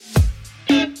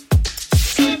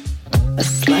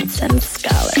and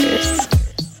Scholars.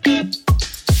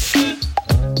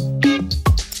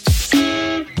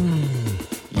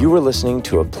 You were listening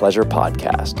to a Pleasure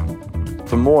podcast.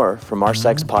 For more from our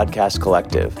Sex Podcast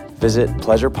Collective, visit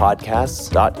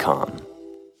pleasurepodcasts.com.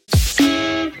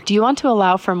 Do you want to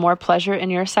allow for more pleasure in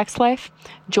your sex life?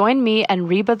 Join me and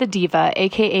Reba the Diva,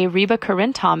 aka Reba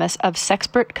Corinne Thomas of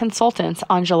Sexpert Consultants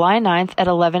on July 9th at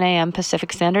 11 a.m.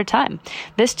 Pacific Standard Time.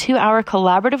 This 2-hour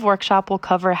collaborative workshop will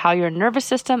cover how your nervous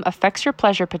system affects your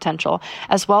pleasure potential,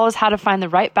 as well as how to find the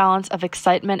right balance of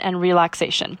excitement and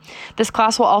relaxation. This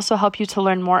class will also help you to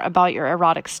learn more about your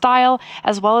erotic style,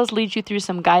 as well as lead you through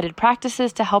some guided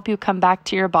practices to help you come back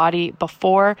to your body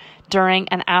before, during,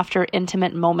 and after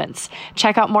intimate moments.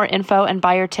 Check out more info and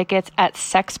buy your tickets at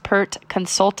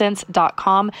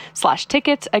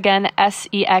sexpertconsultants.com/tickets. Again,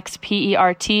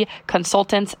 SEXPERT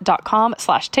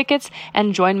consultants.com/tickets,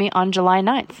 and join me on July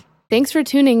 9th. Thanks for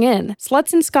tuning in.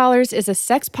 Sluts and Scholars is a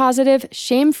sex-positive,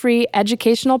 shame-free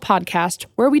educational podcast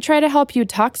where we try to help you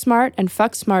talk smart and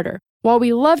fuck smarter. While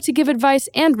we love to give advice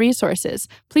and resources,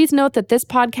 please note that this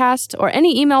podcast or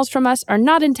any emails from us are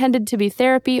not intended to be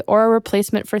therapy or a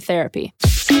replacement for therapy.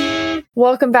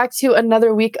 Welcome back to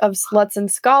another week of Sluts and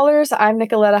Scholars. I'm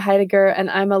Nicoletta Heidegger, and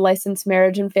I'm a licensed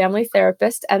marriage and family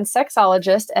therapist and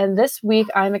sexologist. And this week,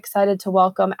 I'm excited to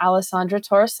welcome Alessandra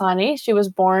Torresani. She was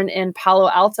born in Palo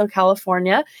Alto,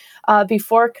 California.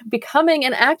 Before becoming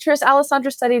an actress,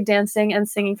 Alessandra studied dancing and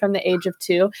singing from the age of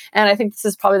 2. And I think this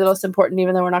is probably the most important,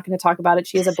 even though we're not going to talk about it.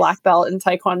 She is a black belt in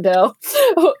Taekwondo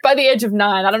by the age of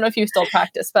 9. I don't know if you still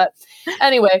practice, but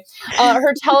anyway,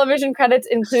 her television credits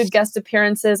include guest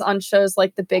appearances on shows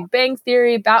like The Big Bang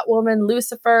Theory, Batwoman,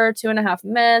 Lucifer, 2.5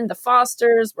 Men, The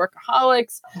Fosters,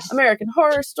 Workaholics, American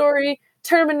Horror Story,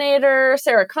 Terminator,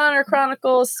 Sarah Connor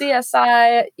Chronicles,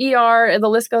 CSI, ER, and the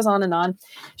list goes on and on.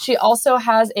 She also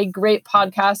has a great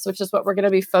podcast, which is what we're going to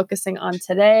be focusing on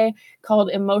today, called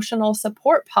Emotional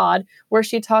Support Pod, where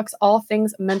she talks all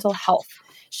things mental health.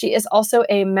 She is also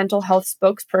a mental health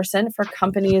spokesperson for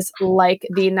companies like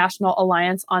the National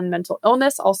Alliance on Mental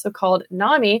Illness, also called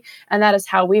NAMI, and that is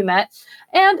how we met.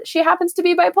 And she happens to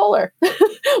be bipolar.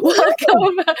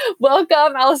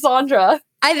 Welcome, Alessandra.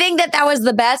 I think that was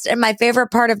the best. And my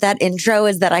favorite part of that intro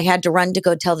is that I had to run to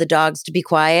go tell the dogs to be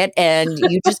quiet. And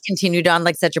you just continued on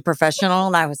like such a professional.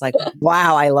 And I was like,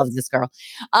 wow, I love this girl.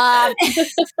 I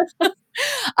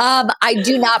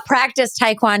do not practice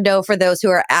Taekwondo for those who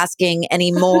are asking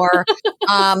anymore.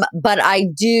 But I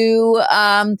do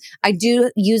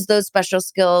use those special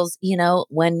skills,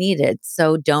 when needed.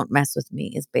 So don't mess with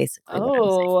me is basically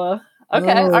what I'm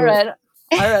saying. Okay.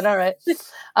 All right.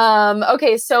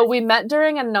 Okay, so we met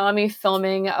during a NAMI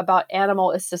filming about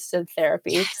animal-assisted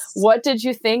therapy. Yes. What did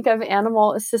you think of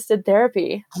animal-assisted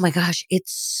therapy? Oh my gosh,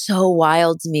 it's so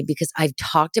wild to me because I've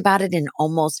talked about it in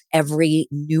almost every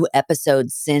new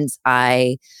episode since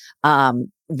I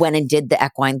went and did the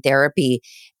equine therapy.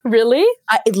 Really?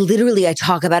 I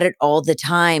talk about it all the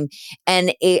time.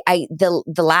 And the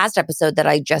last episode that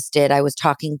I just did, I was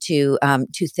talking to 2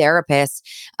 therapists,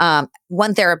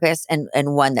 one therapist and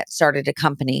one that started a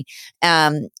company.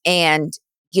 And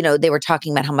they were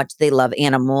talking about how much they love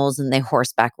animals and they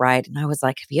horseback ride. And I was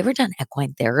like, have you ever done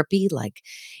equine therapy? Like,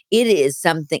 it is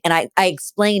something. And I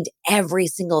explained every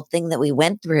single thing that we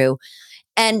went through.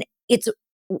 And it's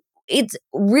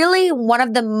really one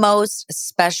of the most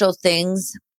special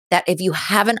things that if you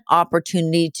have an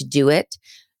opportunity to do it,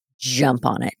 jump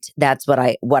on it. That's what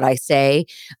I say.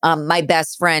 My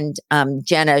best friend,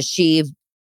 Jenna, she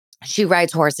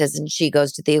rides horses and she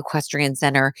goes to the equestrian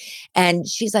center and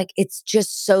she's like, it's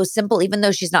just so simple. Even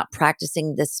though she's not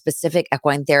practicing this specific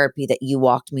equine therapy that you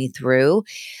walked me through,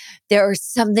 there is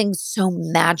something so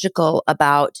magical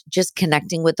about just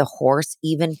connecting with the horse,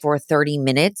 even for 30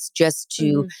 minutes, just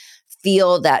to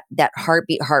feel that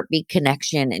heartbeat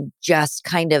connection and just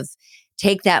kind of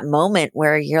take that moment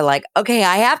where you're like, okay,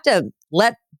 I have to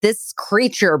let this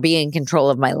creature be in control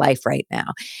of my life right now.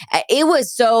 It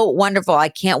was so wonderful. I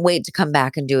can't wait to come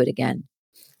back and do it again.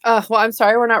 Well, I'm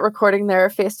sorry we're not recording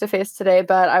there face-to-face today,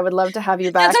 but I would love to have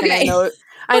you back. Okay. And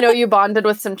I know you bonded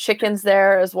with some chickens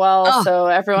there as well. So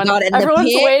everyone's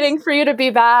waiting for you to be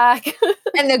back.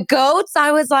 And the goats,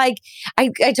 I was like,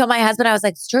 I told my husband, I was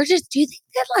like, Sturgis, do you think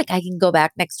that like I can go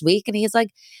back next week? And he's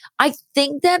like, I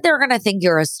think that they're going to think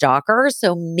you're a stalker.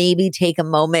 So maybe take a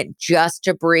moment just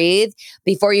to breathe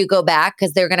before you go back.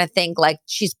 Cause they're going to think like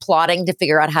she's plotting to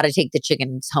figure out how to take the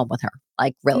chickens home with her.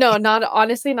 Like, really? No, not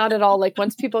at all. Like,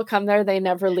 once people come there, they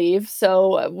never leave.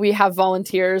 So we have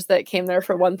volunteers that came there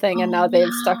for one thing and now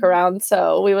they've stuck around.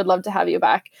 So we would love to have you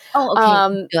back. Oh,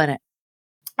 okay. Doing it.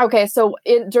 Okay, so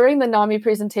during the NAMI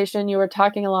presentation, you were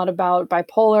talking a lot about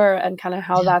bipolar and kind of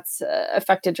how that's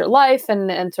affected your life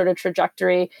and sort of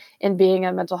trajectory in being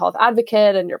a mental health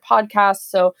advocate and your podcast.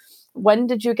 So when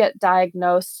did you get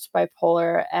diagnosed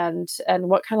bipolar and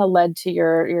what kind of led to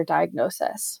your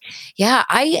diagnosis? Yeah,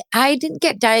 I didn't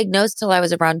get diagnosed till I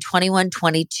was around 21,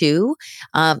 22,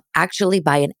 actually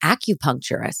by an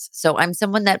acupuncturist. So I'm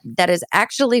someone that is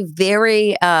actually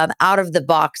very out of the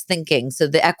box thinking. So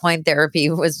the equine therapy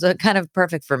was kind of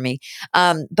perfect for me.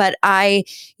 But I,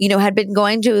 had been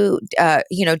going to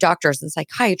doctors and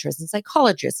psychiatrists and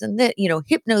psychologists and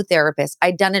hypnotherapists.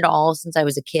 I'd done it all since I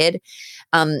was a kid.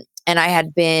 And I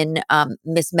had been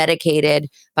mismedicated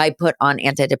by put on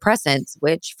antidepressants,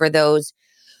 which for those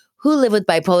who live with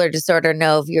bipolar disorder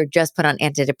know if you're just put on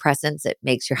antidepressants, it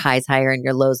makes your highs higher and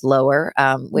your lows lower,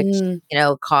 which,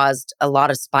 caused a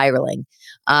lot of spiraling.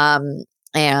 And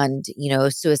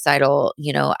suicidal,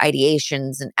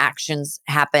 ideations and actions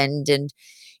happened. And,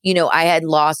 I had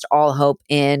lost all hope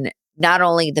in not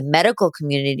only the medical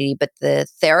community, but the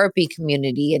therapy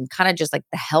community and kind of just like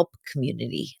the help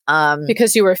community.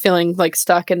 Because you were feeling like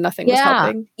stuck and nothing was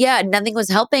helping. Yeah, nothing was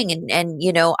helping. And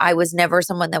I was never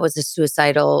someone that was a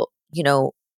suicidal,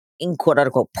 in quote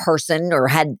unquote person or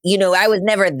had, I was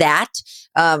never that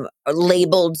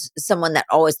labeled someone that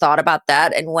always thought about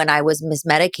that. And when I was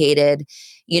mismedicated,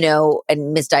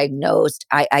 and misdiagnosed,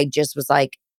 I just was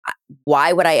like,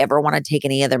 why would I ever want to take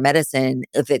any other medicine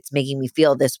if it's making me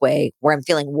feel this way, where I'm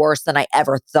feeling worse than I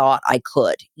ever thought I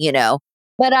could,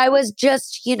 But I was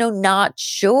just, not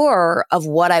sure of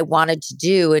what I wanted to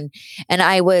do. And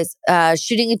I was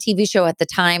shooting a TV show at the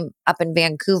time up in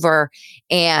Vancouver,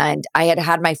 and I had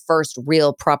had my first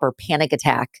real proper panic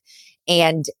attack.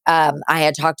 And I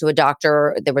had talked to a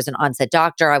doctor. There was an onset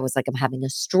doctor. I was like, I'm having a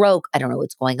stroke. I don't know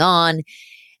what's going on.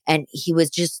 And he was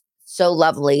just so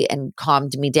lovely and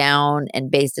calmed me down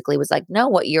and basically was like, no,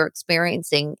 what you're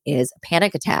experiencing is a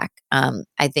panic attack.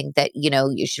 I think that,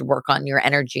 you should work on your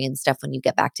energy and stuff when you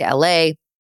get back to LA.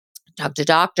 Talk to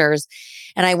doctors.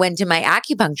 And I went to my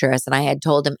acupuncturist and I had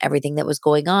told him everything that was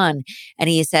going on. And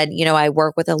he said, I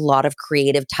work with a lot of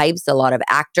creative types, a lot of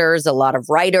actors, a lot of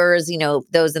writers,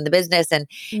 those in the business.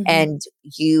 And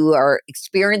you are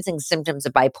experiencing symptoms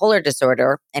of bipolar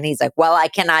disorder. And he's like, well, I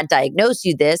cannot diagnose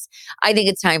you this. I think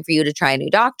it's time for you to try a new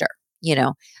doctor.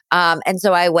 And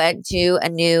so I went to a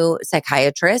new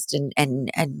psychiatrist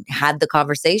and had the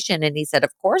conversation. And he said,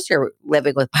 of course you're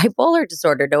living with bipolar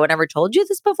disorder. No one ever told you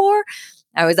this before.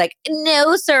 I was like,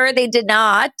 no, sir, they did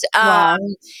not. Wow.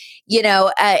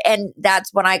 And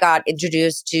that's when I got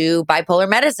introduced to bipolar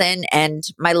medicine and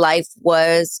my life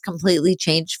was completely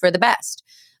changed for the best.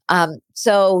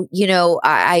 So,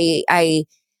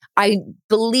 I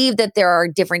believe that there are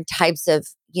different types of,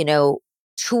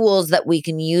 tools that we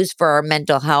can use for our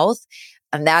mental health.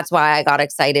 And that's why I got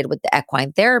excited with the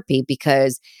equine therapy,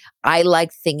 because I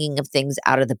like thinking of things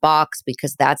out of the box,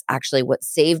 because that's actually what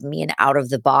saved me. An out of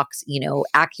the box,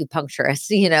 acupuncturist,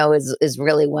 is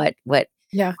really what was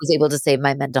able to save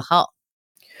my mental health.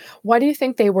 Why do you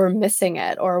think they were missing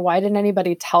it, or why didn't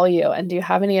anybody tell you? And do you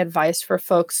have any advice for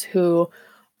folks who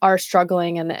are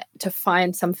struggling and to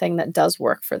find something that does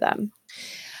work for them?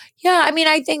 Yeah, I mean,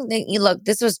 I think that look,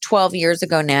 this was 12 years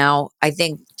ago now. I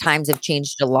think times have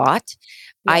changed a lot.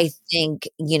 Yeah. I think,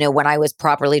 when I was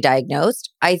properly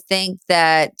diagnosed, I think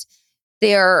that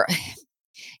there's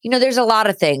a lot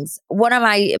of things. One of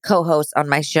my co-hosts on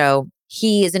my show,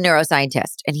 he is a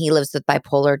neuroscientist and he lives with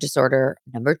bipolar disorder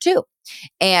number 2.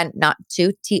 And not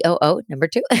 2, TOO, number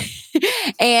 2.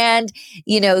 And,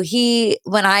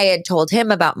 when I had told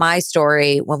him about my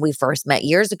story when we first met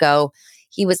years ago,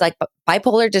 he was like,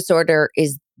 bipolar disorder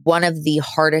is one of the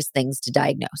hardest things to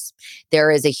diagnose.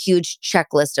 There is a huge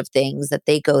checklist of things that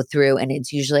they go through, and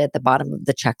it's usually at the bottom of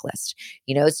the checklist.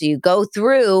 So you go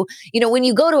through, when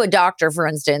you go to a doctor, for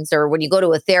instance, or when you go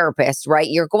to a therapist, right,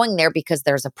 you're going there because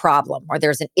there's a problem or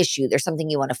there's an issue, there's something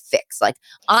you want to fix. Like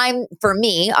I'm going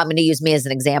to use me as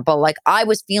an example. Like I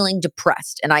was feeling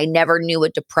depressed and I never knew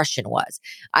what depression was.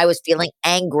 I was feeling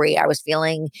angry. I was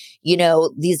feeling,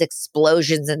 these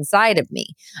explosions inside of me.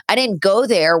 I didn't go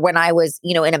there when I was,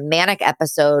 in a manic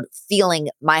episode, feeling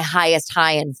my highest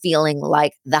high and feeling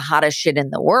like the hottest shit in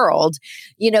the world,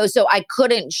 so I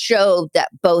couldn't show that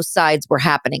both sides were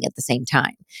happening at the same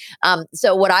time.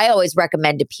 So what I always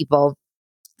recommend to people,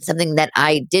 something that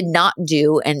I did not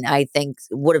do and I think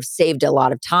would have saved a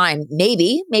lot of time,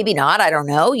 maybe not, I don't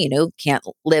know, can't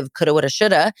live coulda, woulda,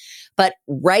 shoulda, but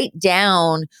write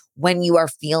down when you are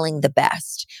feeling the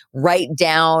best. Write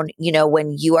down,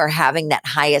 when you are having that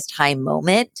highest high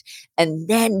moment, and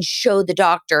then show the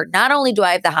doctor, not only do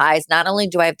I have the highs, not only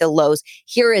do I have the lows,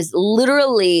 here is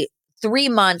literally 3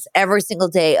 months every single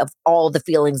day of all the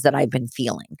feelings that I've been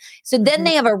feeling. So then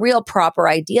they have a real proper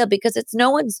idea, because it's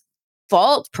no one's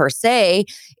fault per se.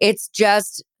 It's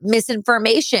just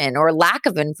misinformation or lack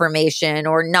of information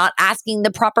or not asking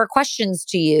the proper questions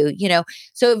to you.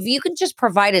 So if you can just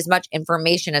provide as much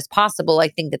information as possible, I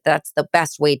think that that's the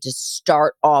best way to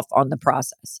start off on the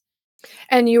process.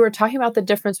 And you were talking about the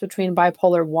difference between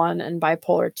bipolar 1 and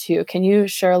bipolar 2. Can you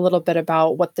share a little bit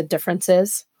about what the difference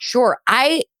is? Sure.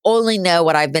 I only know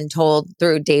what I've been told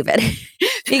through David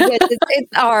because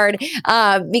it's hard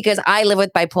because I live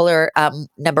with bipolar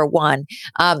number 1.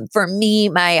 For me,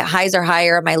 my highs are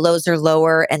higher, my lows are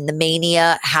lower, and the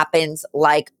mania happens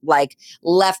like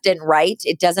left and right.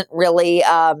 It doesn't really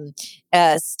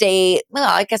stay. Well,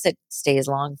 I guess it stays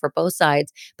long for both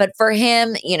sides. But for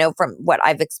him, from what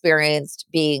I've experienced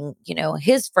being,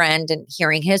 his friend and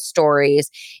hearing his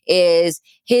stories, is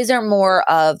his are more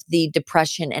of the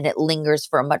depression, and it lingers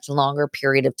for a much longer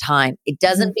period of time. It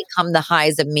doesn't become the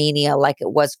highs of mania like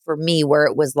it was for me, where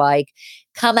it was like,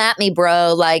 come at me,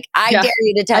 bro. Like, I dare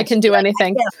you to touch I can do me.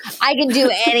 anything. I can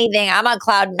do anything. I'm on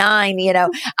cloud 9,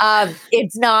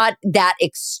 It's not that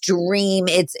extreme.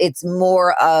 It's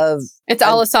more of... It's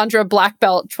Alessandra black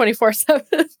belt 24/7.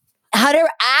 Hunter,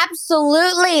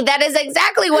 absolutely. That is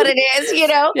exactly what it is,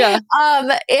 Yeah.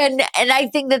 And I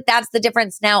think that that's the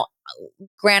difference. Now,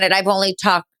 granted, I've only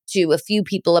talked to a few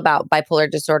people about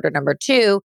bipolar disorder number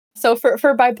 2. So for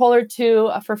bipolar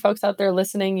 2, for folks out there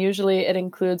listening, usually it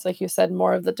includes, like you said,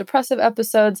 more of the depressive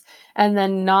episodes, and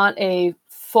then not a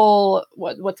full,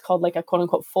 what's called like a quote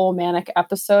unquote full manic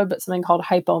episode, but something called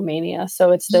hypomania.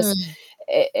 So it's this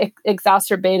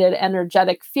exacerbated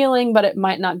energetic feeling, but it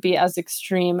might not be as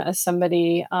extreme as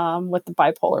somebody with the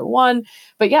bipolar 1.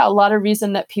 But yeah, a lot of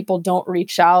reason that people don't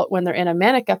reach out when they're in a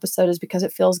manic episode is because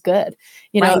it feels good.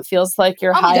 Right. It feels like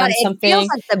you're high on something. It feels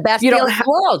like the best feeling in the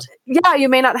world. Yeah, you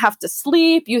may not have to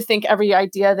sleep. You think every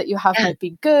idea that you have might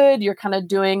be good. You're kind of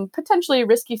doing potentially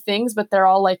risky things, but they're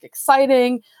all like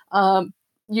exciting.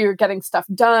 You're getting stuff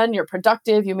done. You're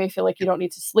productive. You may feel like you don't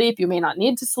need to sleep. You may not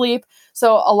need to sleep.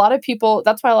 So a lot of people,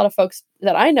 that's why a lot of folks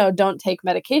that I know don't take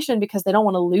medication, because they don't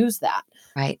want to lose that.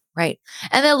 Right.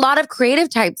 And then a lot of creative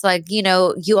types, like,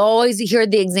 you always hear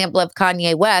the example of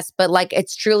Kanye West, but like,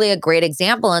 it's truly a great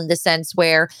example in the sense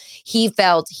where he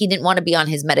felt he didn't want to be on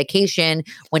his medication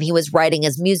when he was writing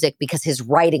his music because his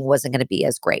writing wasn't going to be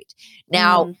as great.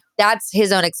 Now, that's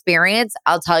his own experience.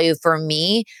 I'll tell you, for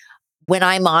me, when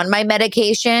I'm on my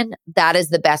medication, that is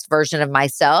the best version of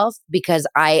myself, because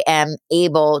I am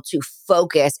able to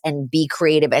focus and be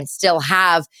creative and still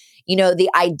have, the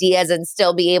ideas and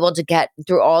still be able to get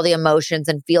through all the emotions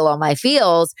and feel all my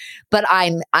feels. But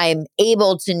I'm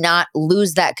able to not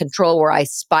lose that control where I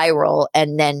spiral,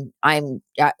 and then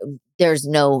there's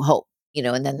no hope,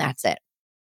 and then that's it.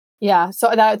 Yeah.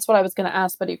 So that's what I was going to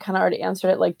ask, but you kind of already answered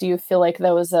it. Like, do you feel like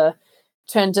there was a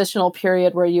transitional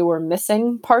period where you were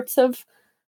missing parts of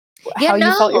how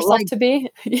you felt yourself to be?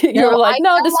 You were like,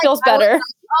 no, this feels better.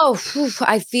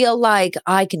 I feel like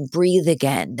I can breathe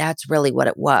again. That's really what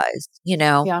it was,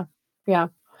 Yeah.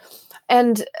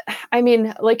 And I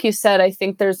mean, like you said, I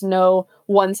think there's no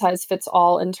one size fits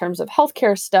all in terms of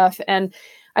healthcare stuff. And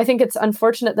I think it's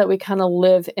unfortunate that we kind of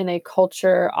live in a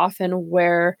culture often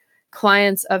where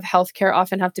clients of healthcare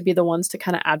often have to be the ones to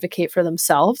kind of advocate for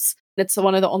themselves. It's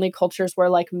one of the only cultures where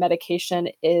like medication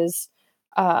is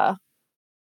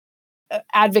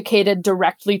advocated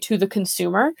directly to the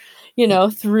consumer,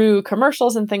 through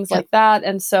commercials and things like that.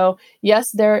 And so,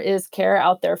 yes, there is care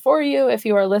out there for you if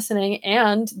you are listening.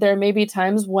 And there may be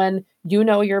times when you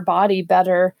know your body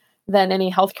better than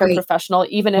any healthcare professional,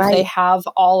 even if they have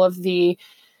all of the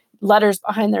letters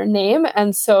behind their name.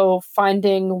 And so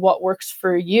finding what works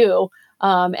for you,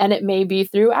 and it may be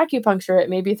through acupuncture, it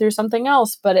may be through something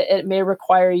else, but it may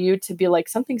require you to be like,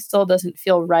 something still doesn't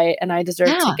feel right, and I deserve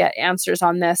to get answers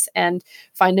on this, and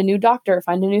find a new doctor,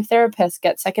 find a new therapist,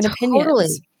 get second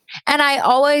opinions. And I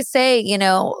always say,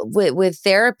 with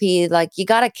therapy, like, you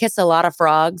got to kiss a lot of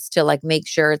frogs to like make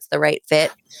sure it's the right fit.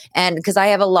 And because I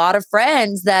have a lot of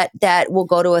friends that will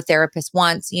go to a therapist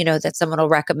once, that someone will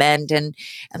recommend, and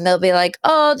they'll be like,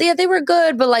 oh, yeah, they were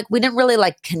good, but like, we didn't really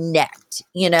like connect,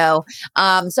 so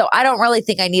I don't really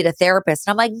think I need a therapist.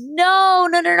 And I'm like,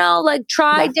 no, like,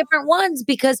 try different ones,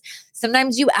 because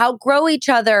sometimes you outgrow each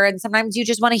other, and sometimes you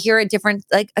just want to hear a different,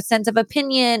 like a sense of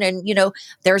opinion. And,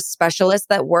 there's specialists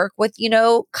that work with,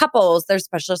 couples. There's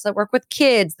specialists that work with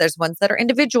kids. There's ones that are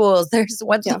individuals. There's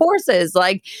ones with horses.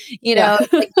 Like, Yeah.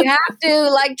 like you have to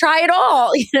like try it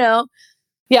all,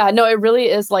 Yeah, no, it really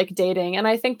is like dating. And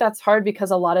I think that's hard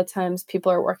because a lot of times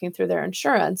people are working through their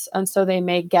insurance. And so they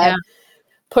may get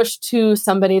pushed to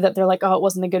somebody that they're like, oh, it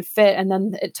wasn't a good fit. And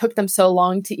then it took them so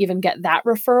long to even get that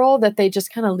referral that they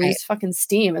just kind of lose fucking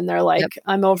steam. And they're like,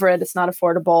 I'm over it. It's not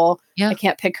affordable. I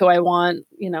can't pick who I want.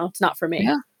 It's not for me.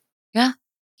 Yeah. Yeah.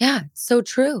 Yeah. So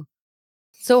true.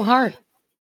 So hard.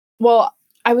 Well,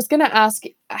 I was going to ask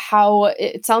how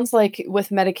it sounds like with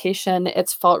medication,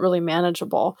 it's felt really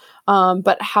manageable.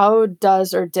 But how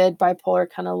does or did bipolar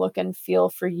kind of look and feel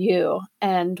for you?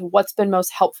 And what's been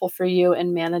most helpful for you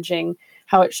in managing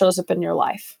how it shows up in your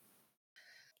life?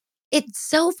 It's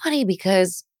so funny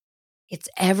because it's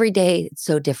every day it's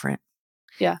so different.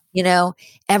 Yeah.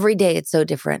 Every day it's so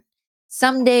different.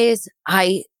 Some days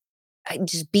I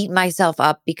just beat myself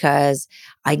up because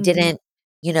I didn't,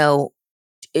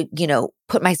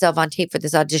 put myself on tape for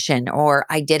this audition, or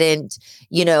I didn't,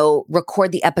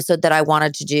 record the episode that I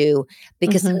wanted to do,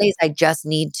 because some days I just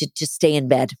need to just stay in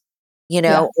bed,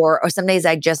 or some days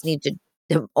I just need to,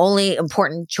 the only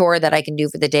important chore that I can do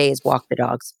for the day is walk the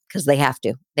dogs because they have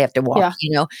to walk,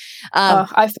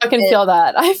 I fucking feel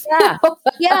that.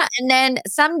 Yeah. And then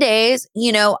some days,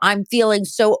 I'm feeling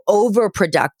so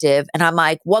overproductive and I'm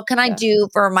like, what can I do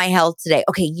for my health today?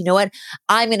 Okay. You know what?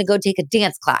 I'm going to go take a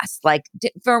dance class. Like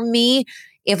for me,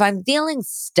 if I'm feeling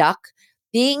stuck,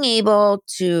 being able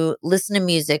to listen to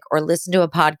music or listen to a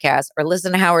podcast or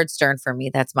listen to Howard Stern, for me,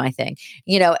 that's my thing,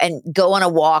 and go on a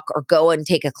walk or go and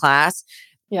take a class.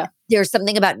 Yeah. There's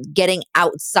something about getting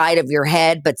outside of your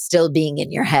head, but still being in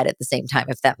your head at the same time,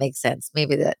 if that makes sense.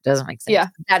 Maybe that doesn't make sense. Yeah.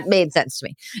 That made sense to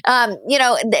me.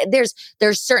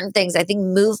 There's certain things. I think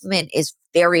movement is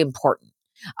very important.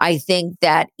 I think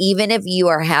that even if you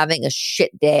are having a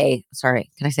shit day,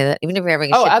 sorry, can I say that? Even if you're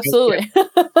having a shit absolutely. day,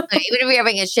 even if you're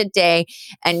having a shit day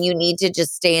and you need to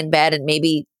just stay in bed and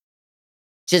maybe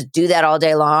just do that all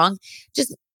day long,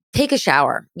 just take a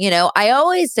shower. I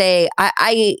always say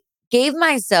I gave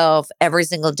myself every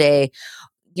single day,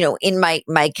 in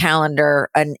my calendar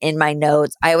and in my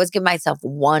notes, I always give myself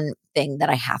one thing that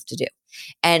I have to do.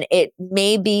 And it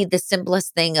may be the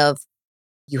simplest thing of,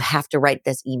 you have to write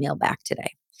this email back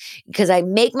today, because I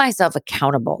make myself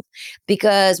accountable.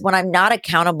 Because when I'm not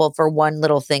accountable for one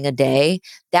little thing a day,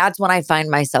 that's when I find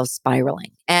myself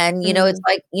spiraling. And, it's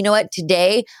like, you know what,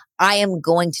 today I am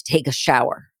going to take a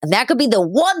shower. And that could be the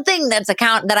one thing that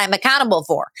I'm accountable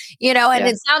for, and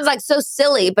it sounds like so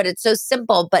silly, but it's so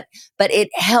simple, but it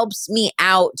helps me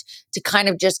out to kind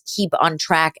of just keep on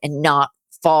track and not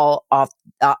fall off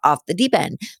the deep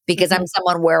end, because I'm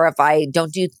someone where if I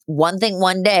don't do one thing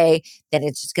one day, then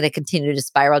it's just going to continue to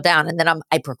spiral down, and then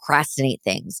I procrastinate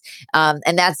things, and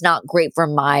that's not great for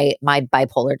my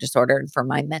bipolar disorder and for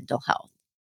my mental health.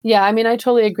 Yeah, I mean, I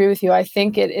totally agree with you. I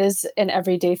think it is an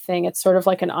everyday thing. It's sort of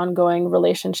like an ongoing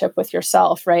relationship with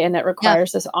yourself, right? And it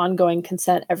requires this ongoing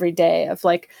consent every day of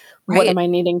like, what am I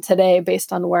needing today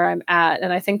based on where I'm at?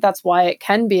 And I think that's why it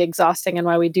can be exhausting and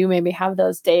why we do maybe have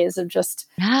those days of just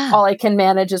all I can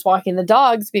manage is walking the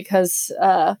dogs, because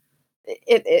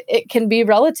it can be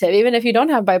relative. Even if you don't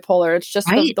have bipolar, it's just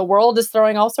the world is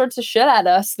throwing all sorts of shit at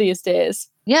us these days.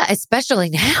 Yeah,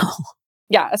 especially now.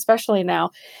 Yeah, especially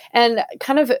now. And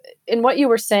kind of in what you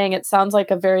were saying, it sounds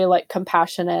like a very like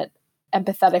compassionate,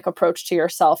 empathetic approach to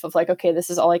yourself of like, okay, this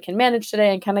is all I can manage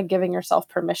today, and kind of giving yourself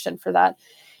permission for that.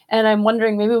 And I'm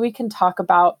wondering, maybe we can talk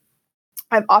about,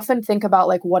 I often think about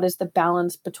like, what is the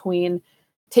balance between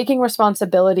taking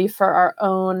responsibility for our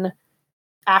own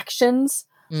actions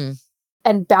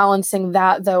and balancing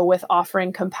that though with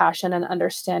offering compassion and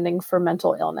understanding for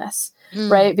mental illness,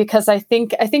 right? Because I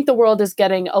think the world is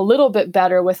getting a little bit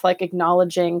better with like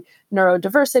acknowledging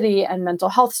neurodiversity and mental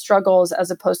health struggles as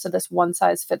opposed to this one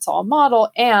size fits all model.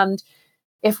 And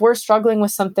if we're struggling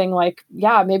with something like,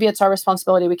 maybe it's our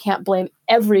responsibility. We can't blame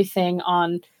everything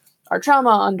on our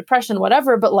trauma, on depression,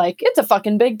 whatever, but like it's a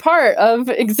fucking big part of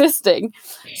existing.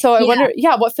 So I wonder,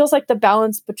 what feels like the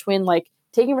balance between like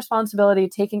taking responsibility,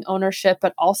 taking ownership,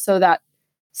 but also that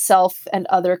self and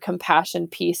other compassion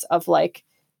piece of like,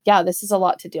 this is a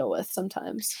lot to deal with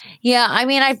sometimes. Yeah. I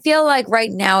mean, I feel like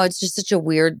right now it's just such a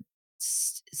weird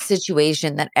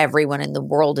situation that everyone in the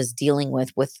world is dealing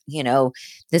with,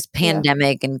 this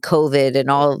pandemic and COVID and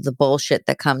all of the bullshit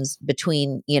that comes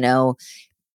between,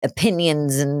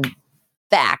 opinions and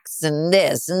facts and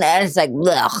this and that. It's like,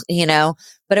 ugh,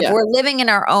 but if Yeah. we're living in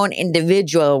our own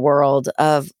individual world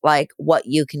of like what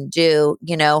you can do,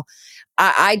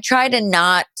 I try to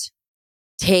not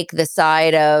take the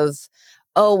side of,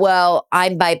 oh, well,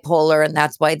 I'm bipolar and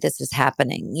that's why this is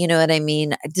happening. You know what I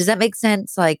mean? Does that make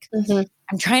sense? Like,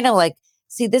 I'm trying to like,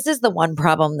 see, this is the one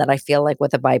problem that I feel like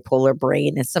with a bipolar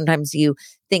brain is sometimes you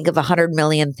think of 100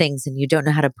 million things and you don't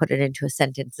know how to put it into a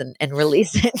sentence and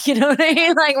release it. You know what I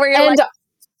mean? Like where you're And like,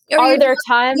 are there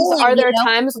feeling,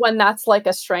 times when that's like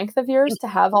a strength of yours to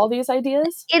have all these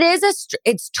ideas? It is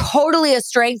it's totally a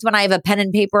strength when I have a pen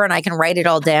and paper and I can write it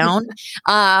all down.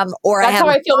 Or that's I have how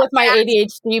I feel with my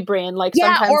ADHD brain. Like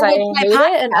sometimes I hate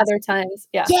it and other times,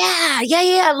 Yeah.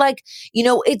 Like,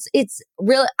 it's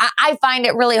really, I find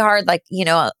it really hard. Like,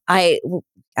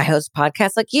 I host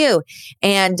podcasts like you,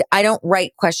 and I don't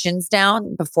write questions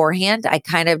down beforehand. I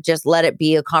kind of just let it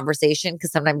be a conversation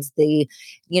because sometimes the,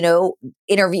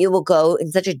 interview will go in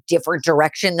such a different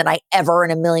direction than I ever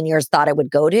in a million years thought it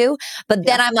would go to. But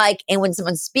then I'm like, and when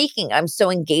someone's speaking, I'm so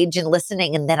engaged in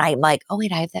listening. And then I'm like, oh,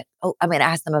 wait, I have that. Oh, I'm going to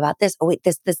ask them about this. Oh, wait,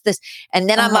 this. And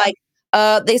then I'm like,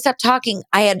 they stopped talking.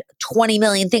 I had 20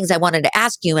 million things I wanted to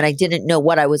ask you and I didn't know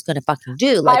what I was going to fucking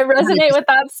do. Like, I resonate with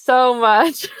that so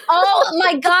much. Oh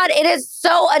my God, it is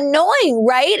so annoying,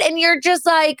 right? And you're just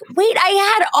like, wait, I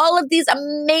had all of these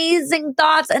amazing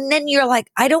thoughts. And then you're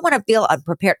like, I don't want to feel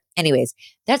unprepared. Anyways,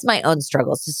 that's my own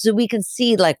struggles. So we can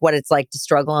see like what it's like to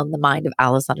struggle in the mind of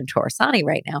Alessandra Torresani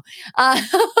right now.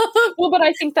 Well, but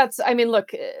I think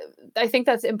I think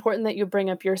that's important that you bring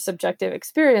up your subjective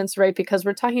experience, right? Because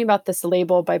we're talking about this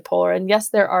label bipolar. And yes,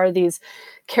 there are these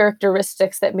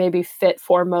characteristics that maybe fit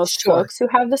for most folks who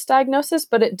have this diagnosis,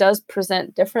 but it does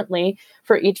present differently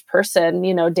for each person,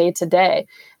 day to day.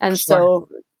 And so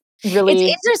really,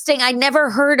 it's interesting. I never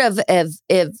heard of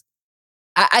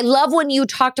I love when you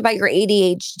talked about your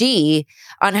ADHD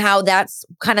on how that's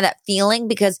kind of that feeling,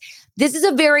 because this is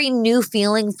a very new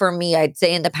feeling for me, I'd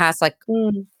say in the past, like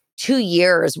 2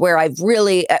 years where I've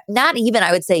really, not even,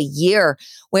 I would say year,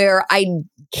 where I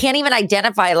can't even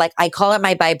identify, like I call it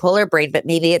my bipolar brain, but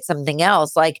maybe it's something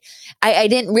else. Like I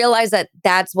didn't realize that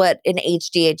that's what an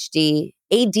ADHD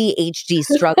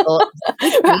struggle.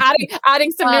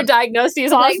 adding some new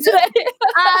diagnoses on today.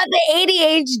 The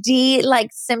ADHD like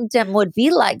symptom would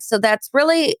be like. So that's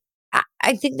really,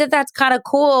 I think that's kind of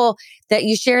cool that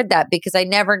you shared that, because I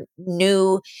never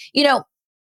knew,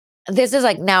 this is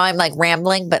like, now I'm like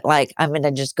rambling, but like, I'm going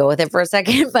to just go with it for a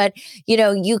second. But,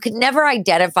 you could never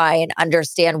identify and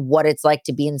understand what it's like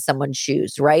to be in someone's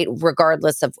shoes, right?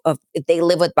 Regardless of if they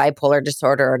live with bipolar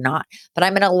disorder or not. But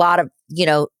I'm in a lot of,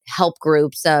 help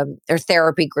groups or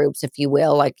therapy groups, if you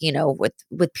will, like,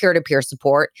 with peer-to-peer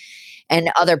support and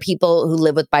other people who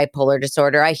live with bipolar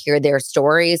disorder. I hear their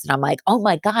stories and I'm like, oh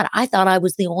my God, I thought I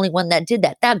was the only one that did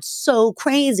that. That's so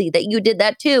crazy that you did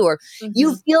that too. Or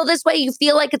you feel this way. You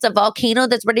feel like it's a volcano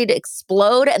that's ready to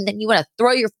explode. And then you want to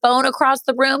throw your phone across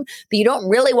the room, but you don't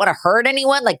really want to hurt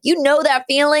anyone. Like, that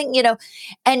feeling,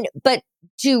 but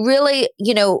to really,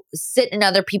 sit in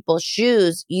other people's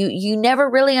shoes, you never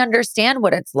really understand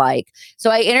what it's like.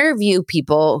 So I interview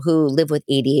people who live with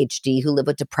ADHD, who live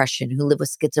with depression, who live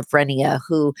with schizophrenia,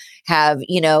 who have,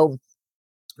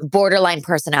 borderline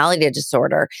personality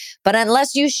disorder. But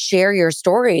unless you share your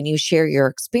story and you share your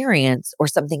experience or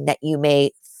something that you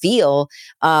may feel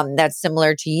that's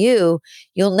similar to you,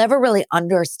 you'll never really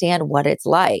understand what it's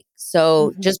like.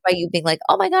 So just by you being like,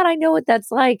 oh my God, I know what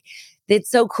that's like. It's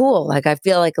so cool. Like, I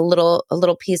feel like a little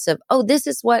piece of, oh, this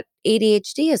is what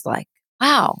ADHD is like.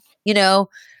 Wow.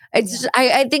 It's just,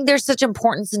 I think there's such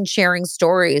importance in sharing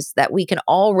stories that we can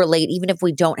all relate, even if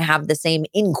we don't have the same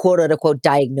in quote unquote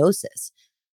diagnosis.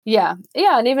 Yeah.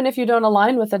 And even if you don't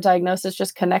align with a diagnosis,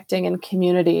 just connecting in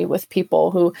community with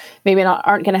people who maybe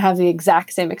aren't going to have the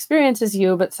exact same experience as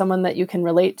you, but someone that you can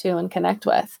relate to and connect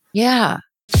with. Yeah.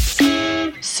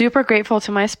 Super grateful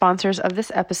to my sponsors of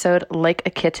this episode, Like a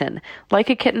Kitten. Like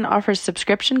a Kitten offers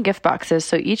subscription gift boxes,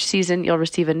 so each season you'll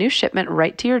receive a new shipment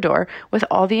right to your door with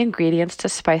all the ingredients to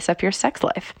spice up your sex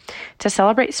life. To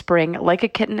celebrate spring, Like a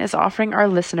Kitten is offering our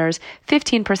listeners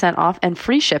 15% off and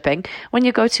free shipping when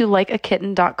you go to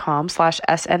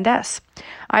likeakitten.com/S&S.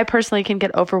 I personally can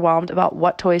get overwhelmed about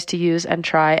what toys to use and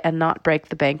try and not break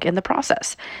the bank in the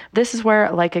process. This is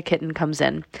where Like a Kitten comes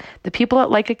in. The people at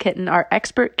Like a Kitten are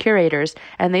expert curators,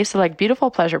 and they select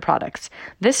beautiful pleasure products.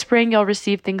 This spring, you'll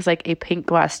receive things like a pink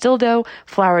glass dildo,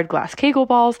 flowered glass Kegel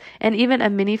balls, and even a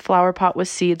mini flower pot with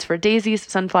seeds for daisies,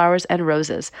 sunflowers, and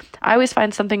roses. I always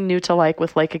find something new to like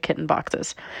with Like a Kitten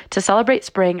boxes. To celebrate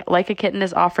spring, Like a Kitten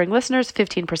is offering listeners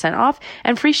 15% off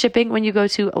and free shipping when you go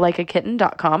to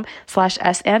likeakitten.com/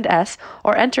 likeakitten.com/S&S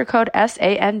or enter code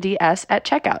SANDS at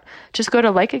checkout. Just go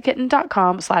to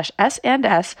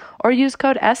likeakitten.com/S&S or use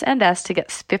code SNS to get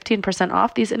 15%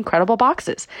 off these incredible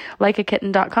boxes.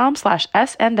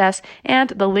 likeakitten.com/S&S, and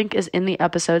the link is in the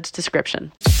episode's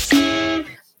description.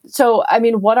 So, I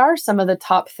mean, what are some of the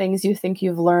top things you think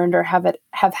you've learned or have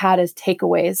had as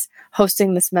takeaways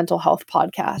hosting this mental health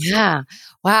podcast? Yeah.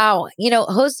 Wow.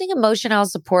 Hosting EmotionAL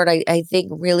support, I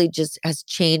think really just has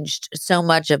changed so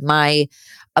much of my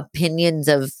opinions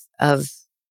of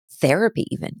therapy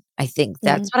even. I think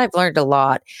that's what I've learned a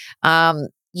lot.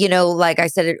 Like I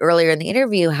said it earlier in the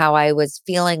interview, how I was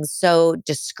feeling so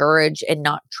discouraged and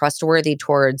not trustworthy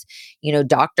towards,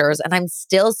 doctors. And I'm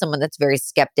still someone that's very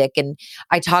skeptic. And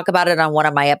I talk about it on one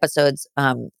of my episodes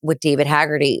with David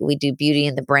Haggerty. We do Beauty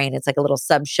in the Brain. It's like a little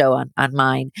sub show on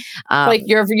mine. Like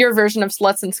your version of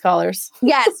Sluts and Scholars.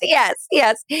 Yes.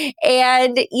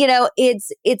 And,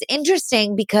 it's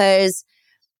interesting because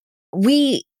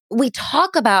we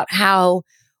talk about how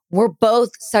we're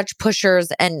both such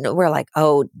pushers and we're like,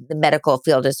 oh, the medical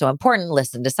field is so important.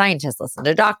 Listen to scientists, listen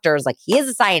to doctors. Like he is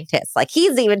a scientist. Like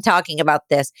he's even talking about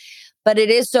this. But it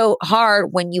is so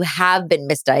hard when you have been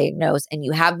misdiagnosed and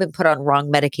you have been put on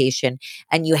wrong medication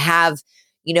and you have,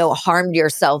 harmed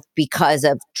yourself because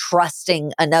of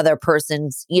trusting another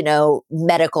person's,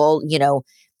 medical,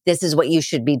 this is what you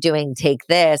should be doing, take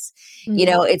this.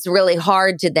 It's really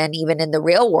hard to then, even in the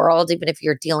real world, even if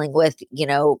you're dealing with,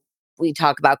 we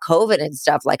talk about COVID and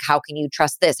stuff, like, how can you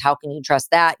trust this? How can you trust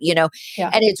that? And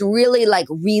it's really like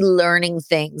relearning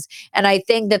things. And I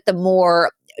think that the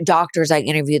more doctors I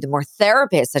interview, the more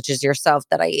therapists such as yourself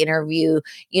that I interview,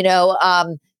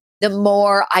 the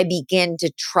more I begin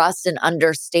to trust and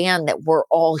understand that we're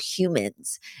all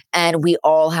humans and we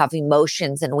all have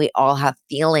emotions and we all have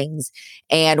feelings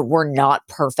and we're not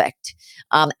perfect.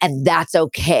 And that's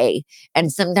okay.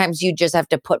 And sometimes you just have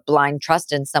to put blind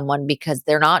trust in someone because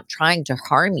they're not trying to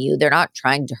harm you. They're not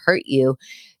trying to hurt you.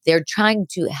 They're trying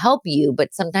to help you,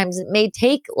 but sometimes it may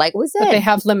take, like we said, but they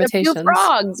have limitations. A few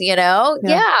frogs,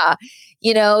 Yeah.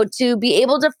 To be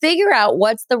able to figure out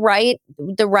what's the right,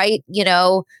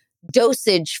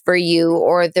 dosage for you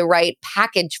or the right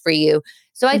package for you.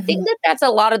 So I think that that's a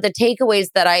lot of the takeaways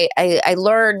that I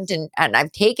learned and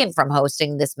I've taken from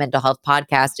hosting this mental health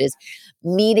podcast is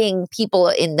meeting people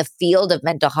in the field of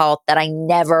mental health that I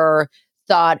never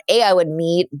thought A, I would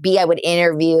meet, B, I would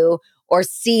interview, or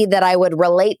C, that I would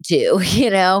relate to,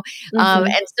 and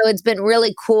so it's been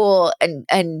really cool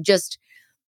and just,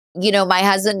 my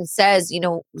husband says,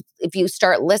 if you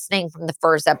start listening from the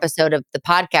first episode of the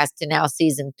podcast to now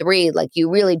season 3, like you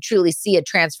really truly see a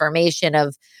transformation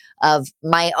of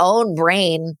my own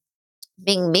brain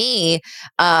being me,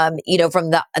 from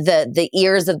the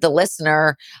ears of the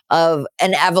listener of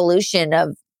an evolution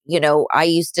of, I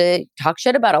used to talk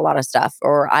shit about a lot of stuff,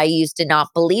 or I used to not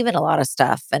believe in a lot of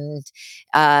stuff. And,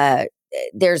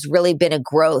 there's really been a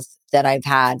growth that I've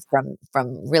had from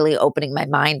really opening my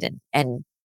mind and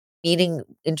meeting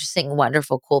interesting,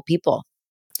 wonderful, cool people.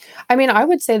 I mean, I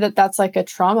would say that that's like a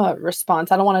trauma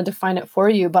response. I don't want to define it for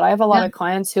you, but I have a lot of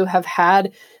clients who have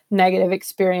had negative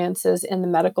experiences in the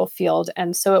medical field.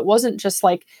 And so it wasn't just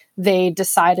like they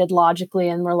decided logically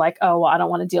and were like, oh, well, I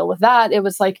don't want to deal with that. It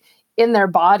was like in their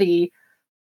body,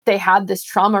 they had this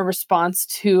trauma response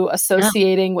to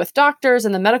associating with doctors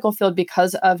in the medical field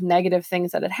because of negative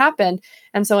things that had happened.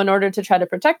 And so in order to try to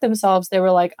protect themselves, they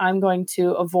were like, I'm going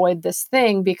to avoid this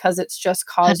thing because it's just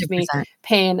caused 100%. Me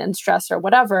pain and stress or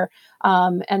whatever.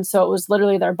 And so it was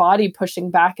literally their body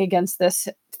pushing back against this,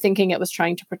 thinking it was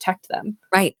trying to protect them.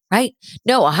 Right.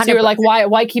 No, 100%. So you're like,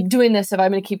 why keep doing this if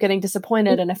I'm going to keep getting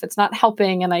disappointed and if it's not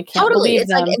helping and I can't believe it's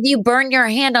them. Like if you burn your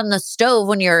hand on the stove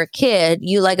when you're a kid,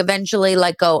 you like eventually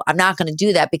like go, I'm not going to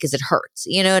do that because it hurts.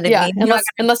 You know what I mean?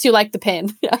 Unless you like the pain.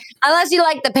 Yeah. Unless you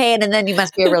like the pain, and then you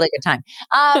must be a really good time.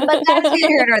 But that's neither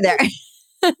here nor there.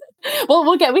 Well,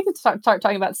 we can start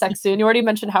talking about sex soon. You already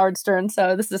mentioned Howard Stern,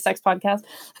 so this is a sex podcast.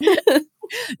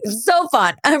 So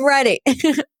fun. I'm ready.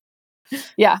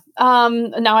 Yeah.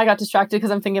 Now I got distracted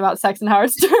because I'm thinking about sex and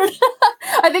Howard Stern.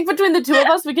 I think between the two of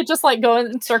us, we could just like go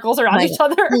in circles around each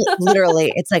other.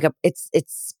 Literally, it's like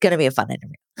it's gonna be a fun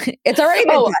interview. It's already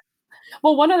been fun.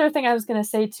 Well, one other thing I was going to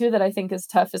say too that I think is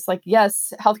tough is like,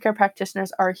 yes, healthcare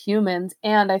practitioners are humans,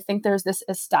 and I think there's this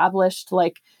established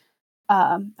like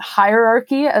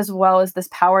hierarchy as well as this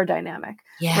power dynamic,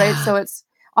 right? So it's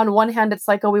on one hand, it's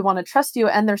like, oh, we want to trust you,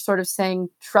 and they're sort of saying,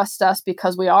 trust us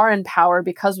because we are in power,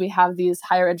 because we have these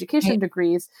higher education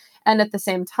degrees, and at the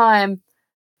same time,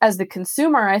 as the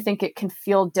consumer, I think it can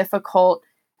feel difficult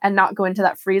and not go into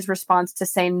that freeze response to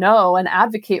say no and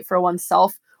advocate for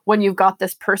oneself when you've got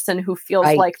this person who feels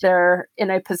Right. like they're in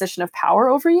a position of power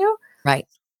over you. Right.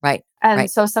 Right. And Right.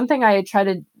 so something I try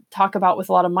to talk about with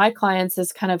a lot of my clients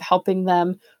is kind of helping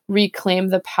them reclaim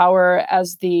the power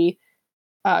as the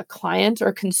client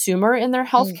or consumer in their Mm.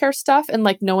 healthcare stuff, and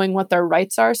like knowing what their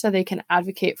rights are so they can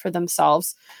advocate for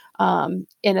themselves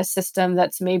in a system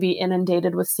that's maybe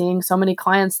inundated with seeing so many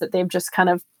clients that they've just kind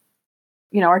of,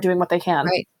 are doing what they can.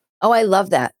 Right. Oh, I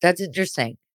love that. That's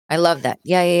interesting. I love that.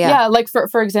 Yeah. Yeah. Yeah. Yeah, like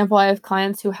for example, I have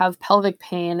clients who have pelvic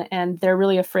pain and they're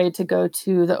really afraid to go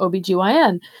to the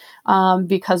OBGYN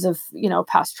because of,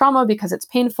 past trauma, because it's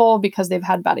painful, because they've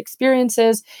had bad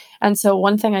experiences. And so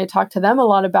one thing I talk to them a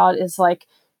lot about is like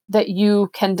that you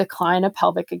can decline a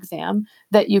pelvic exam,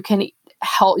 that you can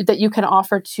help, that you can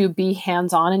offer to be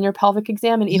hands-on in your pelvic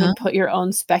exam and even put your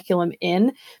own speculum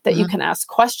in, that you can ask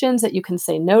questions, that you can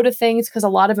say no to things, because a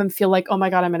lot of them feel like, oh my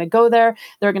God, I'm going to go there.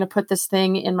 They're going to put this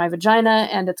thing in my vagina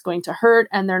and it's going to hurt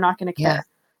and they're not going to care. Yeah.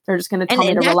 They're just going to tell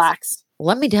me to relax.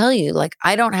 Let me tell you, like,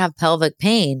 I don't have pelvic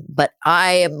pain, but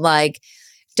I am like,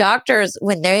 doctors,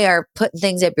 when they are putting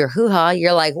things up your hoo-ha,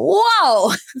 you're like,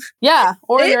 whoa. Yeah.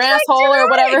 Or your asshole or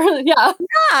whatever. Yeah.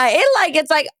 Yeah. It's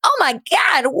like, oh my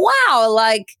God, wow.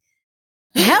 Like,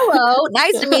 hello,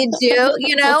 nice to meet you,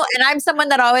 and I'm someone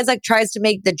that always like tries to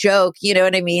make the joke, you know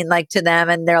what I mean? Like to them,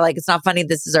 and they're like, it's not funny.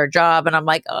 This is our job. And I'm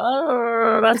like,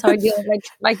 oh, that's how I deal with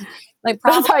my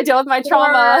That's how I deal with my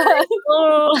trauma.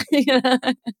 Yeah.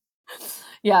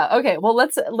 Yeah. Okay. Well,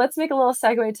 let's make a little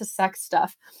segue to sex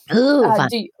stuff. Ooh, fun.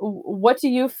 What do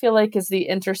you feel like is the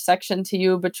intersection to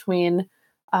you between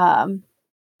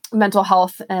mental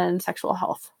health and sexual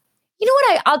health? You know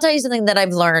what? I'll tell you something that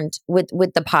I've learned with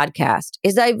the podcast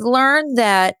is I've learned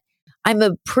that I'm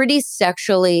a pretty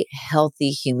sexually healthy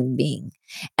human being.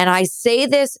 And I say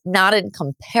this not in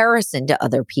comparison to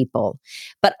other people,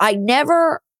 but I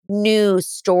never knew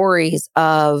stories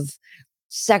of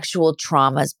sexual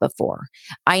traumas before.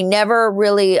 I never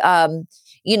really,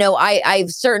 I've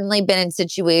certainly been in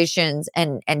situations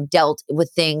and dealt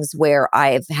with things where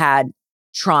I've had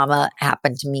trauma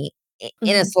happen to me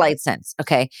in a slight sense.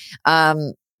 Okay.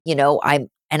 I'm an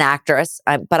actress,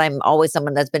 but I'm always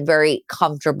someone that's been very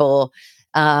comfortable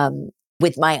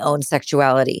with my own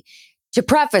sexuality. To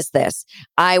preface this,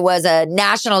 I was a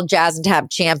national jazz and tap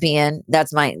champion.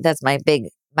 That's my big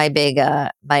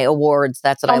my awards.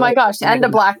 That's what Oh my gosh. And a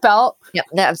black belt. Yep.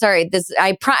 No, I'm sorry.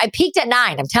 I peaked at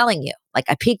 9. I'm telling you, like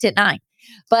I peaked at 9,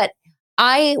 but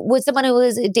I was someone who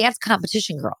was a dance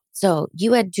competition girl. So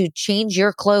you had to change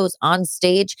your clothes on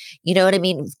stage, you know what I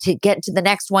mean, to get to the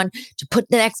next one, to put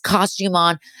the next costume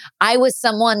on. I was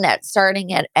someone that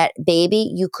starting at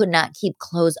baby, you could not keep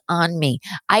clothes on me.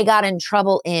 I got in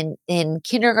trouble in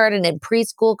kindergarten and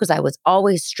preschool because I was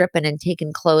always stripping and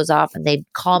taking clothes off, and they'd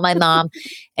call my mom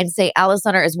and say,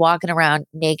 Alessandra is walking around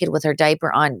naked with her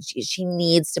diaper on. She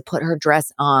needs to put her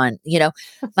dress on.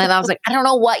 My mom's like, I don't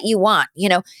know what you want,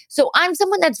 So I'm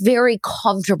someone that's very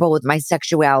comfortable with my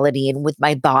sexuality and with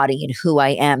my body and who I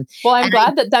am. Well, I'm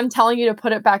glad that them telling you to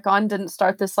put it back on didn't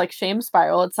start this like shame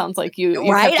spiral. It sounds like you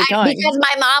kept it going. Because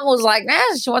my mom was like,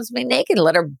 she wants me naked.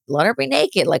 Let her be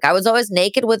naked. Like I was always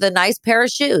naked with a nice pair of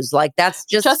shoes. Like that's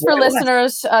just for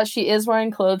listeners. She is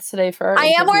wearing clothes today for.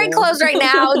 I am wearing clothes right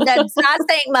now. That's not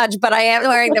saying much, but I am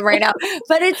wearing them right now.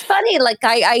 But it's funny, like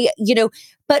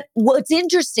But what's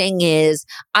interesting is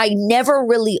I never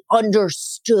really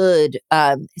understood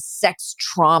sex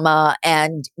trauma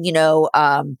and,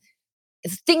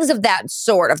 things of that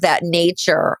sort, of that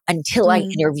nature, until I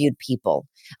interviewed people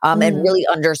and really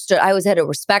understood. I always had a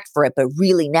respect for it, but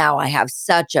really now I have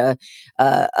such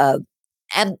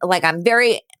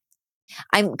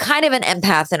I'm kind of an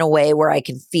empath in a way where I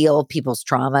can feel people's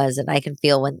traumas, and I can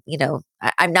feel when,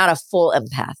 I'm not a full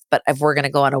empath, but if we're going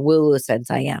to go on a woo-woo sense,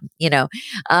 I am,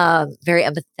 very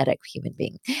empathetic human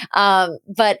being.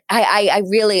 But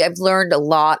I've learned a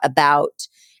lot about,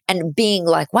 and being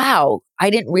like, wow, I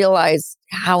didn't realize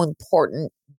how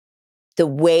important the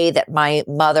way that my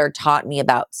mother taught me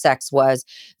about sex was,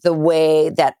 the way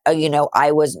that,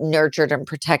 I was nurtured and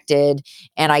protected,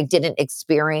 and I didn't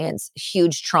experience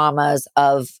huge traumas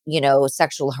of,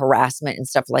 sexual harassment and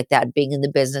stuff like that, being in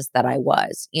the business that I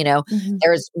was,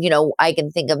 there's, I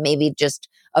can think of maybe just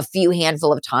a few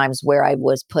handful of times where I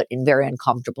was put in very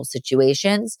uncomfortable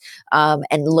situations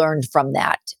and learned from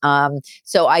that.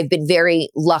 So I've been very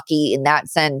lucky in that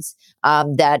sense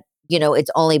that,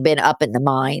 it's only been up in the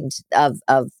mind of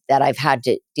that I've had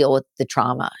to deal with the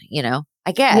trauma,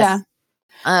 I guess. Yeah.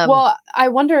 Well, I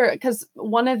wonder, because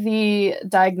one of the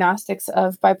diagnostics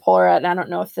of bipolar, and I don't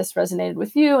know if this resonated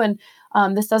with you, and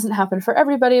this doesn't happen for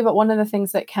everybody, but one of the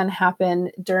things that can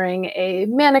happen during a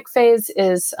manic phase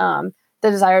is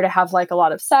the desire to have like a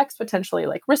lot of sex, potentially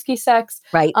like risky sex.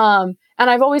 Right. And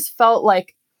I've always felt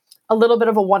like a little bit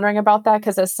of a wondering about that,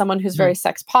 because as someone who's very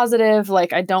sex positive,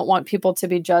 like I don't want people to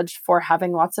be judged for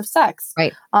having lots of sex.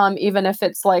 Right. Even if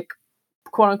it's like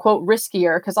quote unquote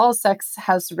riskier, because all sex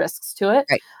has risks to it.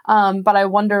 Right. But I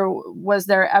wonder, was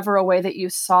there ever a way that you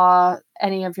saw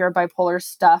any of your bipolar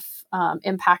stuff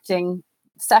impacting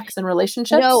sex and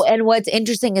relationships? No. And what's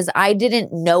interesting is I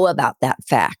didn't know about that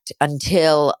fact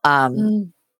until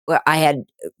I had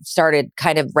started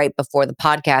kind of right before the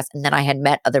podcast. And then I had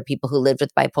met other people who lived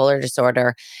with bipolar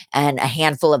disorder, and a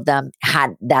handful of them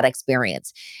had that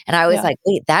experience. And I was like,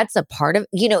 wait, that's a part of,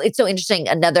 it's so interesting.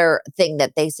 Another thing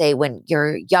that they say when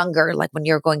you're younger, like when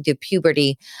you're going through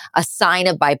puberty, a sign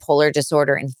of bipolar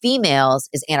disorder in females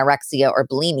is anorexia or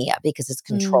bulimia, because it's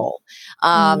control.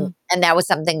 And that was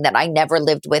something that I never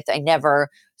lived with. I never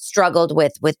struggled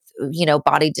with,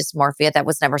 body dysmorphia. That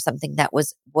was never something that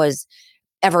was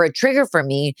ever a trigger for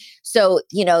me. So,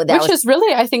 which is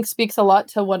really, I think, speaks a lot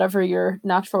to whatever your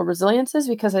natural resilience is,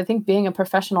 because I think being a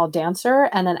professional dancer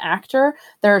and an actor,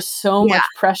 there's so much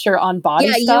pressure on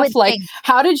body stuff. Like,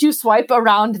 how did you swipe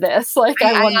around this? Like,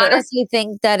 I wonder. I honestly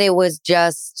think that it was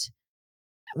just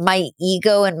my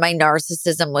ego and my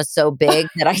narcissism was so big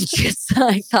that I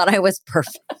thought I was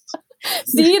perfect.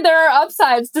 See, there are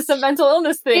upsides to some mental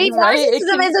illness things, right?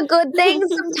 Narcissism is a good thing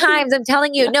sometimes. I'm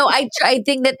telling you. No, I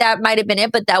think that might have been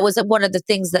it, but that was one of the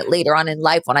things that later on in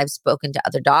life, when I've spoken to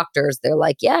other doctors, they're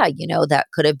like, yeah, that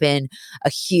could have been a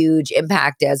huge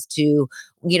impact as to,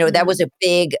 that was a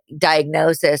big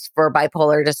diagnosis for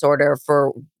bipolar disorder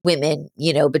for women,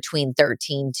 between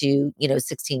 13 to,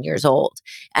 16 years old.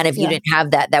 And if you didn't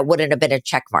have that, that wouldn't have been a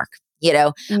check mark.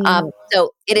 So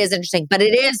it is interesting, but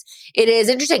it is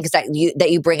interesting because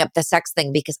that you bring up the sex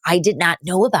thing, because I did not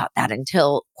know about that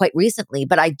until quite recently.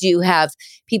 But I do have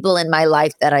people in my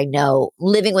life that I know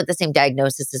living with the same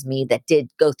diagnosis as me that did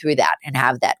go through that and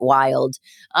have that wild.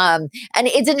 And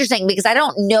it's interesting because I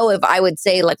don't know if I would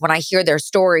say, like, when I hear their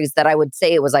stories, that I would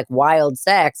say it was like wild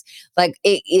sex. Like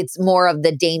it's more of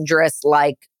the dangerous,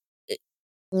 like,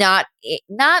 not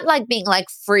like being like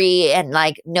free and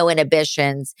like no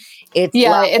inhibitions.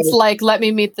 It's like, let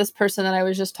me meet this person that I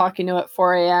was just talking to at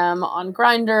 4 a.m. on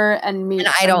Grindr and meet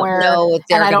I don't know if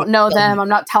and I don't know them. I'm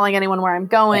not telling anyone where I'm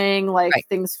going.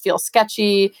 Things feel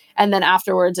sketchy, and then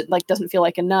afterwards it like doesn't feel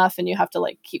like enough, and you have to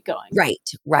like keep going.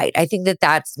 Right. I think that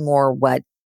that's more what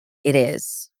it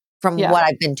is from what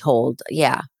I've been told.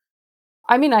 Yeah.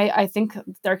 I mean, I think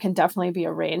there can definitely be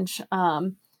a range.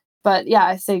 But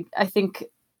yeah, I think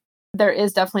there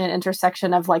is definitely an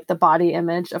intersection of like the body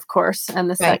image, of course, and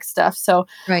the sex stuff. So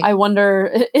I wonder,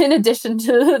 in addition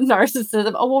to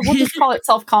narcissism, we'll just call it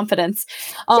self-confidence.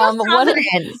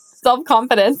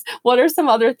 Self-confidence. What are some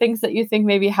other things that you think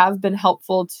maybe have been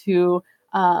helpful to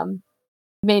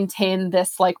maintain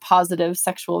this like positive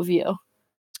sexual view?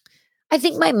 I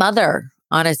think my mother,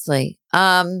 honestly.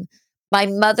 My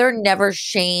mother never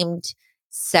shamed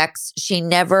sex. She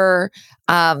never,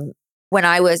 when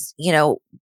I was,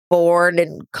 bored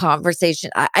in conversation,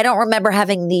 I don't remember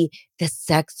having the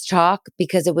sex talk,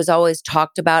 because it was always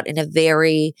talked about in a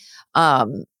very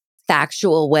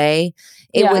factual way.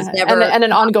 It was never and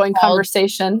an ongoing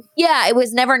conversation. Yeah, it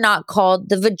was never not called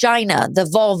the vagina, the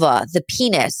vulva, the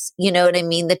penis, you know what I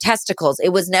mean? The testicles. It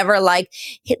was never like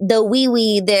the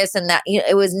wee this and that.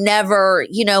 It was never,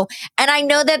 and I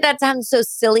know that sounds so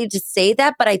silly to say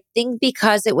that, but I think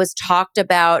because it was talked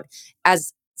about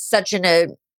as such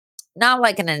not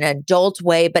like in an adult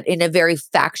way, but in a very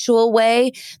factual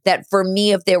way, that for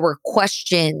me, if there were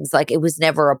questions, like, it was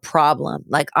never a problem.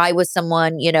 Like, I was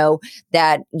someone,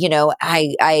 that,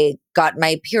 I got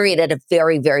my period at a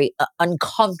very, very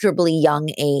uncomfortably young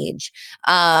age,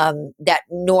 that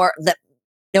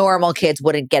normal kids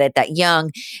wouldn't get it that young.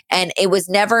 And it was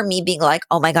never me being like,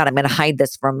 oh my God, I'm going to hide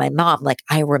this from my mom. Like,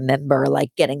 I remember like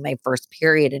getting my first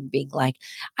period and being like,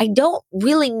 I don't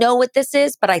really know what this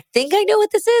is, but I think I know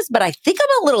what this is, but I think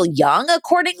I'm a little young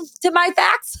according to my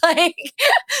facts, like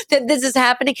that this is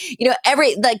happening,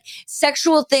 every like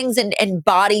sexual things and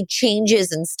body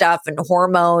changes and stuff and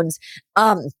hormones.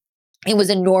 It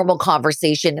was a normal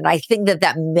conversation. And I think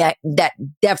that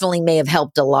definitely may have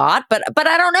helped a lot, but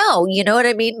I don't know, you know what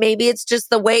I mean? Maybe it's just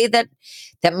the way that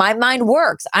my mind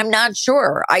works. I'm not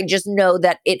sure. I just know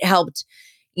that it helped,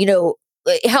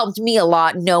 it helped me a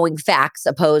lot knowing facts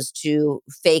opposed to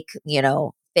fake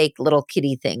little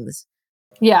kitty things.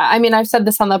 Yeah. I mean, I've said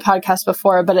this on the podcast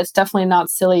before, but it's definitely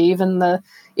not silly. Even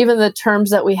the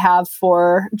terms that we have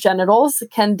for genitals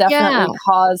can definitely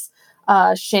cause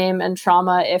shame and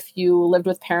trauma if you lived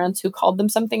with parents who called them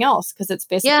something else, because it's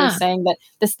basically saying that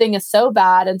this thing is so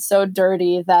bad and so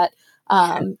dirty that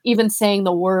even saying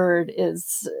the word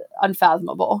is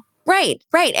unfathomable. Right.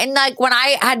 And like when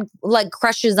I had like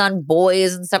crushes on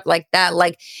boys and stuff like that,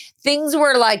 like things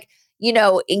were like,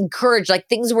 encouraged, like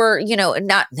things were,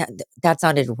 not that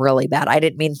sounded really bad. I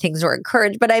didn't mean things were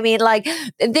encouraged, but I mean like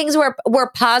things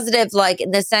were positive, like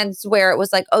in the sense where it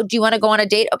was like, oh, do you want to go on a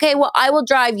date? Okay, well, I will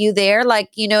drive you there. Like,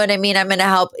 you know what I mean? I'm going to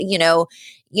help,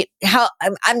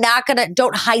 I'm not going to,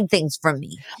 don't hide things from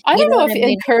me. I don't know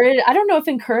if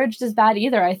encouraged is bad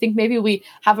either. I think maybe we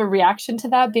have a reaction to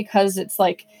that because it's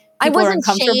like, I wasn't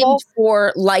shamed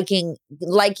for liking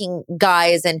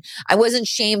guys, and I wasn't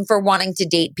shamed for wanting to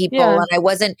date people. And I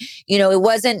wasn't,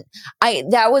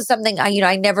 that was something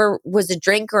I never was a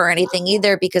drinker or anything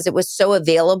either, because it was so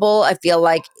available. I feel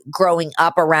like growing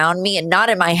up around me, and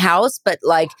not in my house, but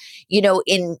like,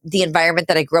 in the environment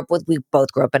that I grew up with, we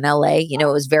both grew up in LA, it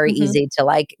was very easy to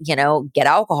like, get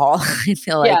alcohol. I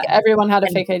feel like everyone had a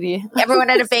fake ID. Everyone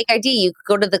had a fake ID. You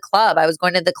could go to the club. I was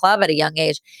going to the club at a young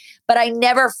age, but I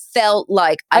never felt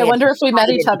like I wonder if we met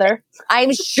each other.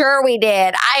 I'm sure we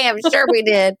did. I am sure we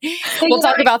did. We'll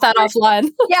talk about that offline.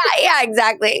 Yeah,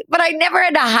 exactly. But I never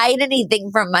had to hide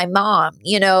anything from my mom,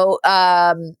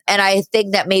 and I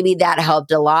think that maybe that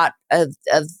helped a lot of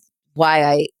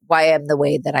why I am the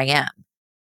way that I am.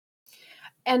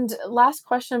 And last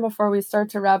question before we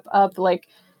start to wrap up, like,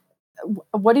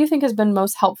 what do you think has been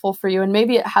most helpful for you? And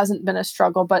maybe it hasn't been a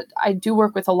struggle, but I do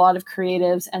work with a lot of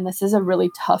creatives, and this is a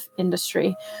really tough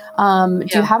industry. Do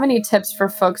you have any tips for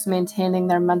folks maintaining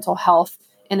their mental health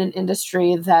in an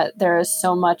industry that there is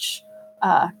so much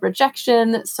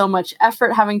rejection, so much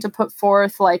effort having to put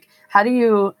forth? Like, how do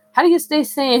you stay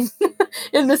sane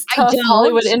in this tough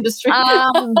Hollywood industry?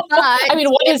 I mean,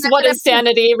 what is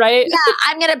sanity, right? Yeah,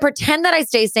 I'm going to pretend that I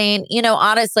stay sane.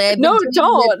 Honestly,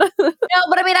 don't.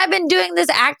 But I mean, I've been doing this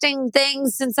acting thing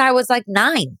since I was like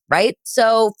 9, right?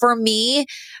 So for me,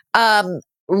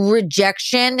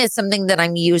 rejection is something that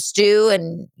I'm used to,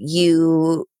 and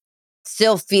you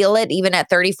still feel it even at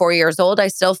 34 years old. I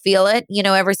still feel it,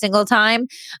 every single time.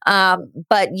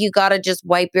 But you got to just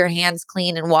wipe your hands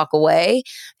clean and walk away.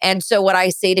 And so what I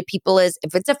say to people is,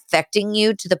 if it's affecting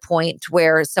you to the point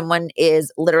where someone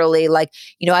is literally like,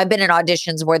 I've been in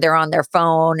auditions where they're on their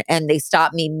phone and they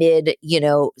stop me mid,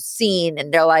 scene,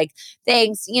 and they're like,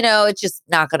 thanks, it's just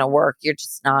not going to work. You're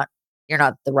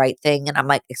not the right thing. And I'm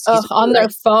like, excuse me. On their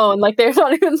phone. Like they're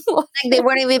not even like they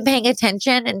weren't even paying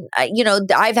attention. And,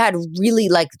 I've had really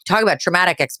like, talk about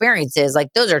traumatic experiences. Like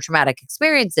those are traumatic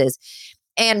experiences.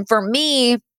 And for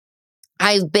me,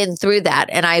 I've been through that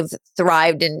and I've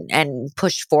thrived and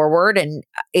pushed forward. And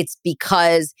it's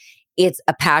because it's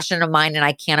a passion of mine and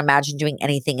I can't imagine doing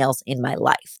anything else in my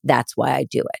life. That's why I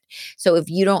do it. So if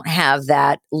you don't have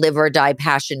that live or die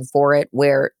passion for it,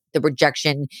 where the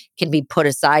rejection can be put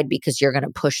aside because you're going to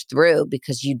push through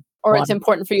because it's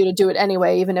important for you to do it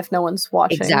anyway, even if no one's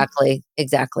watching.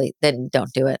 Exactly. Then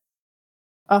don't do it.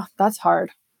 Oh, that's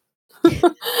hard.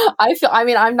 I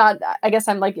guess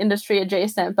I'm like industry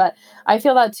adjacent, but I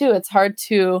feel that too. It's hard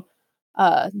to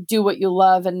do what you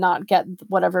love and not get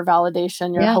whatever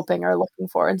validation you're hoping or looking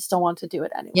for and still want to do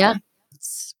it anyway. Yeah. It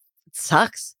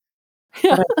sucks.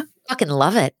 But I fucking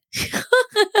love it.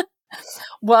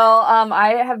 Well,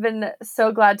 I have been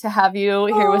so glad to have you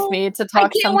here with me to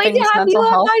talk some things mental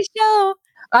health. My show.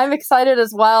 I'm excited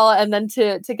as well, and then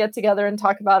to get together and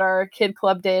talk about our kid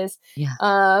club days. Yeah.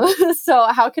 So,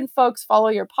 how can folks follow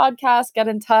your podcast? Get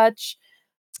in touch.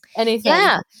 Anything?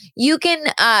 Yeah, you can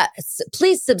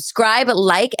please subscribe,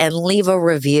 like, and leave a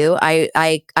review.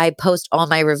 I post all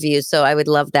my reviews, so I would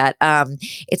love that.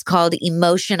 It's called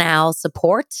EmotionAL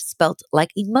Support, spelt like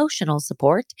emotional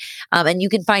support, and you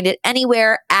can find it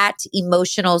anywhere at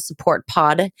Emotional Support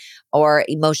Pod or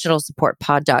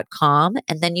emotionalsupportpod.com,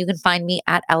 and then you can find me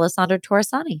at Alessandra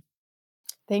Torresani.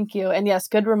 Thank you. And yes,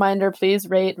 good reminder, please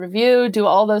rate, review, do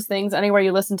all those things anywhere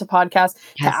you listen to podcasts,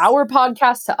 to our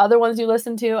podcast, to other ones you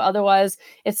listen to. Otherwise,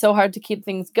 it's so hard to keep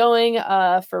things going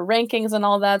for rankings and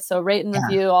all that. So rate and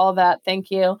review, all of that.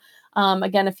 Thank you.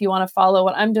 Again, if you want to follow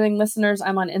what I'm doing, listeners,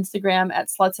 I'm on Instagram at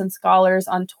Sluts and Scholars,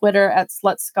 on Twitter at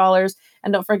Sluts Scholars.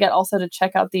 And don't forget also to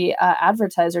check out the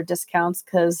advertiser discounts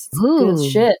because it's good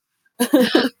shit.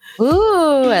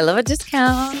 Ooh, I love a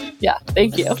discount. Yeah,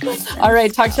 thank you. All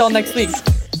right, talk to y'all next week.